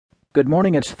Good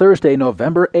morning, it's Thursday,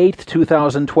 November 8th,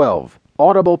 2012.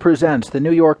 Audible presents the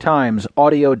New York Times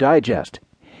Audio Digest.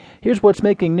 Here's what's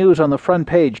making news on the front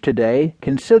page today: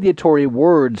 conciliatory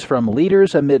words from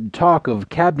leaders amid talk of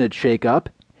cabinet shakeup,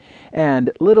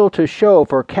 and little to show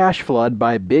for cash flood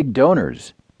by big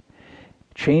donors.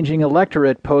 Changing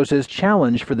electorate poses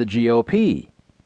challenge for the GOP.